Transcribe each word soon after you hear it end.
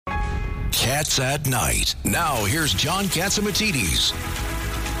Cats at Night. Now, here's John Catsimatidis.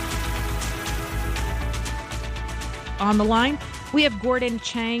 On the line, we have Gordon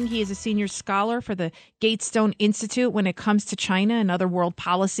Chang. He is a senior scholar for the Gatestone Institute. When it comes to China and other world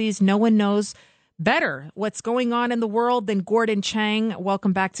policies, no one knows better what's going on in the world than Gordon Chang.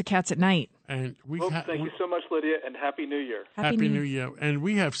 Welcome back to Cats at Night. And thank you so much, Lydia, and Happy New Year. Happy New Year. And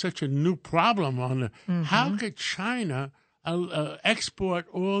we have such a new problem on the. How could China export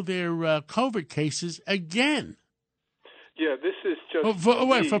all their COVID cases again? Yeah, this is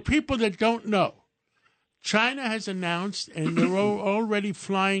just for people that don't know. China has announced, and they're already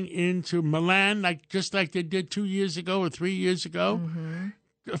flying into Milan, just like they did 2 years ago or 3 years ago.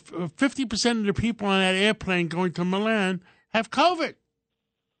 50% of the people on that airplane going to Milan have COVID.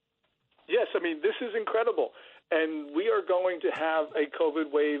 Yes, I mean, this is incredible. And we are going to have a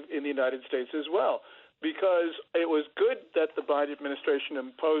COVID wave in the United States as well, because it was good that the Biden administration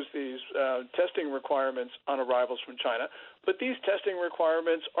imposed these testing requirements on arrivals from China, but these testing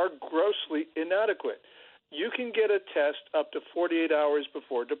requirements are grossly inadequate. You can get a test up to 48 hours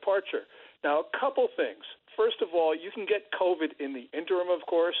before departure. Now, a couple things. First of all, you can get COVID in the interim, of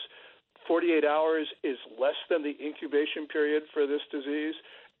course. 48 hours is less than the incubation period for this disease.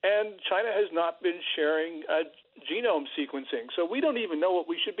 And China has not been sharing genome sequencing. So we don't even know what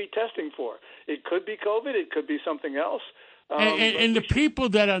we should be testing for. It could be COVID. It could be something else. And the people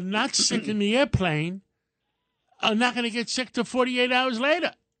that are not sick in the airplane are not going to get sick till 48 hours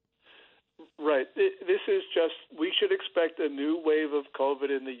later. Right. This is just, we should expect a new wave of COVID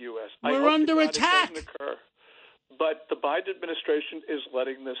in the U.S. We're under attack. It doesn't occur, but the Biden administration is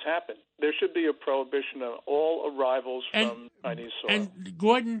letting this happen. There should be a prohibition on all arrivals from Chinese soil. And,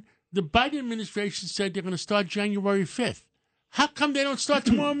 Gordon, the Biden administration said they're going to start January 5th. How come they don't start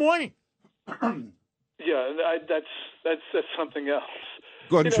tomorrow morning? Yeah, that's something else.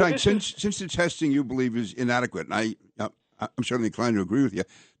 Gordon Chang, since the testing you believe is inadequate, and I'm certainly inclined to agree with you.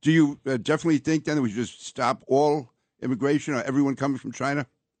 Do you definitely think then that we should just stop all immigration or everyone coming from China?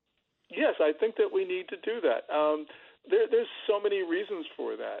 Yes, I think that we need to do that. There's so many reasons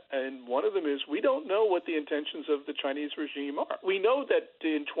for that, and one of them is we don't know what the intentions of the Chinese regime are. We know that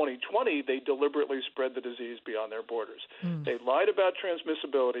in 2020 they deliberately spread the disease beyond their borders. They lied about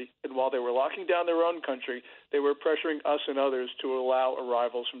transmissibility, and while they were locking down their own country, they were pressuring us and others to allow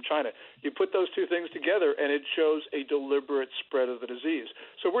arrivals from China. You put those two things together, and it shows a deliberate spread of the disease.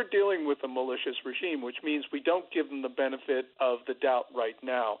 So we're dealing with a malicious regime, which means we don't give them the benefit of the doubt right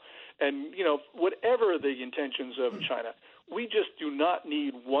now. And, whatever the intentions of China, we just do not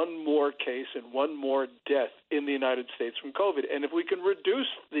need one more case and one more death in the United States from COVID. And if we can reduce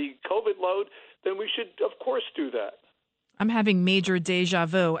the COVID load, then we should, of course, do that. I'm having major deja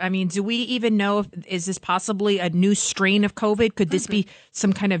vu. I mean, do we even know is this possibly a new strain of COVID? Could this be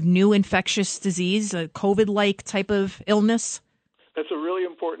some kind of new infectious disease, a COVID-like type of illness? That's a really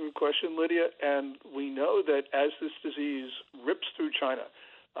important question, Lydia. And we know that as this disease rips through China,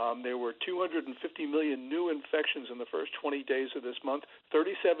 there were 250 million new infections in the first 20 days of this month,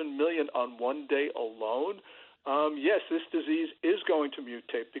 37 million on one day alone. Yes, this disease is going to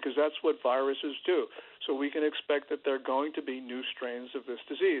mutate because that's what viruses do. So we can expect that there are going to be new strains of this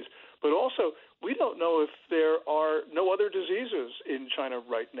disease. But also, we don't know if there are no other diseases in China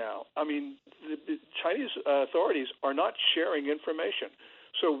right now. I mean, the Chinese authorities are not sharing information.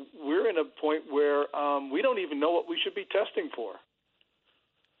 So we're in a point where we don't even know what we should be testing for.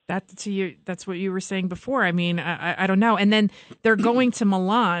 That's what you were saying before. I mean, I don't know. And then they're going to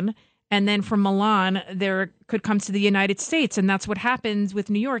Milan, and then from Milan, there could come to the United States, and that's what happens with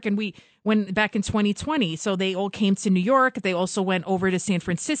New York. And we went back in 2020, so they all came to New York. They also went over to San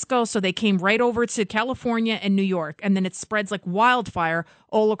Francisco, so they came right over to California and New York, and then it spreads like wildfire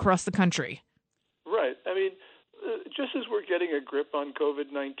all across the country. Right. I mean, just as we're getting a grip on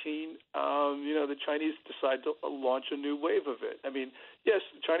COVID-19, the Chinese decide to launch a new wave of it. I mean, yes,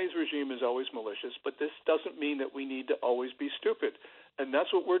 the Chinese regime is always malicious, but this doesn't mean that we need to always be stupid. And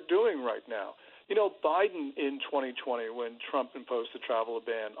that's what we're doing right now. Biden in 2020, when Trump imposed the travel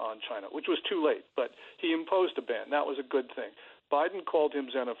ban on China, which was too late, but he imposed a ban. That was a good thing. Biden called him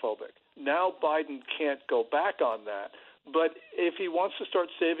xenophobic. Now Biden can't go back on that. But if he wants to start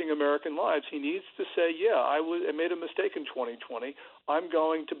saving American lives, he needs to say, I made a mistake in 2020. I'm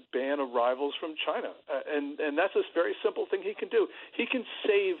going to ban arrivals from China. And that's a very simple thing he can do. He can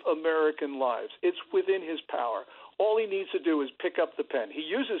save American lives. It's within his power. All he needs to do is pick up the pen. He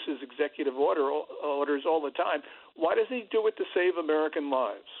uses his executive orders all the time. Why doesn't he do it to save American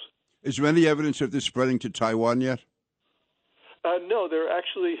lives? Is there any evidence of this spreading to Taiwan yet? No, there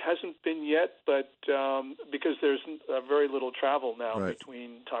actually hasn't been yet, but because there's very little travel now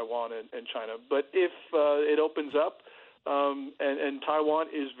between Taiwan and China. But if it opens up, and Taiwan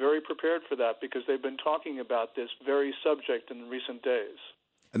is very prepared for that because they've been talking about this very subject in recent days.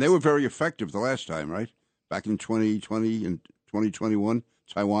 And they were very effective the last time, right? Back in 2020 and 2021,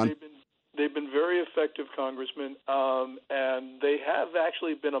 Taiwan. They've been very effective, Congressman, and they have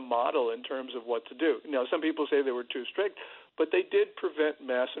actually been a model in terms of what to do. Now, some people say they were too strict, but they did prevent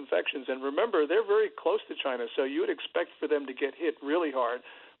mass infections. And remember, they're very close to China, so you would expect for them to get hit really hard,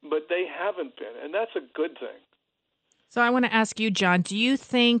 but they haven't been, and that's a good thing. So I want to ask you, John, do you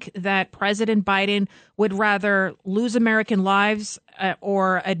think that President Biden would rather lose American lives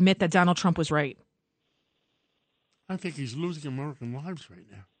or admit that Donald Trump was right? I think he's losing American lives right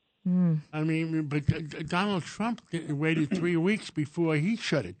now. I mean, but Donald Trump waited 3 weeks before he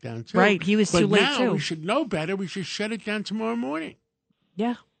shut it down, too. Right, he was too late, now too. We should know better. We should shut it down tomorrow morning.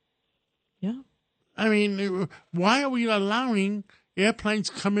 Yeah. I mean, why are we allowing airplanes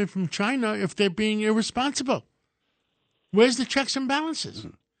come in from China if they're being irresponsible? Where's the checks and balances?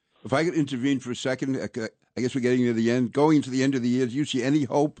 If I could intervene for a second, I guess we're getting to the end. Going to the end of the year, do you see any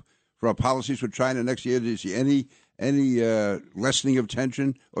hope for our policies with China next year? Do you see any lessening of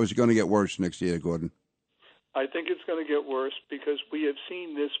tension, or is it going to get worse next year, Gordon? I think it's going to get worse because we have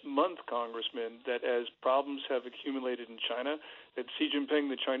seen this month, Congressman, that as problems have accumulated in China, that Xi Jinping,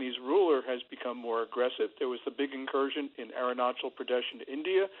 the Chinese ruler, has become more aggressive. There was the big incursion in Arunachal Pradesh into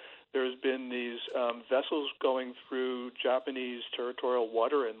India. There's been these vessels going through Japanese territorial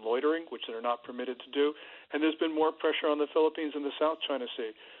water and loitering, which they're not permitted to do. And there's been more pressure on the Philippines and the South China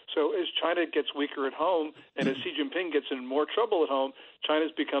Sea. So as China gets weaker at home and as Xi Jinping gets in more trouble at home,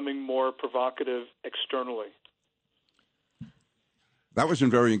 China's becoming more provocative externally. That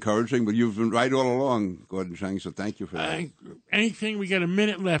wasn't very encouraging, but you've been right all along, Gordon Chang, so thank you for that. Anything, we got a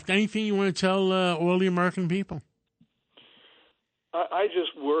minute left. Anything you want to tell all the American people? I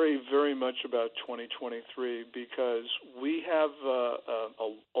just worry very much about 2023 because we have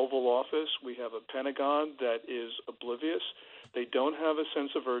an Oval Office, we have a Pentagon that is oblivious. They don't have a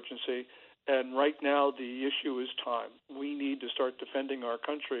sense of urgency, and right now the issue is time. We need to start defending our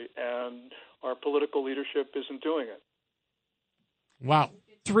country, and our political leadership isn't doing it. Wow.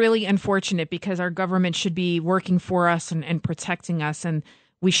 It's really unfortunate because our government should be working for us and protecting us, and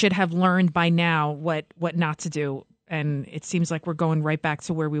we should have learned by now what not to do. And it seems like we're going right back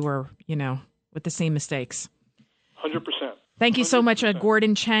to where we were, with the same mistakes. 100%. Thank you so much,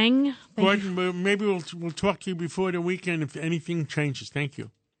 Gordon Chang. Gordon, maybe we'll talk to you before the weekend if anything changes. Thank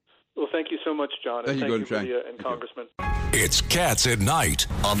you. Well, thank you so much, John. Thank you, Lydia and Congressman. It's Cats at Night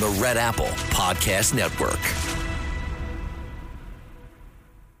on the Red Apple Podcast Network.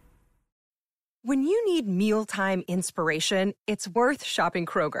 When you need mealtime inspiration, it's worth shopping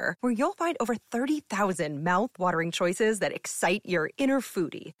Kroger, where you'll find over 30,000 mouth-watering choices that excite your inner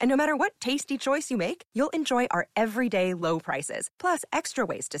foodie. And no matter what tasty choice you make, you'll enjoy our everyday low prices, plus extra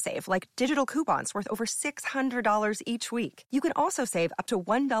ways to save, like digital coupons worth over $600 each week. You can also save up to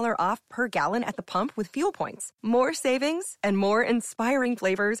 $1 off per gallon at the pump with fuel points. More savings and more inspiring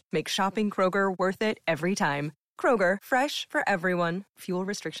flavors make shopping Kroger worth it every time. Kroger, fresh for everyone. Fuel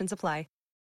restrictions apply.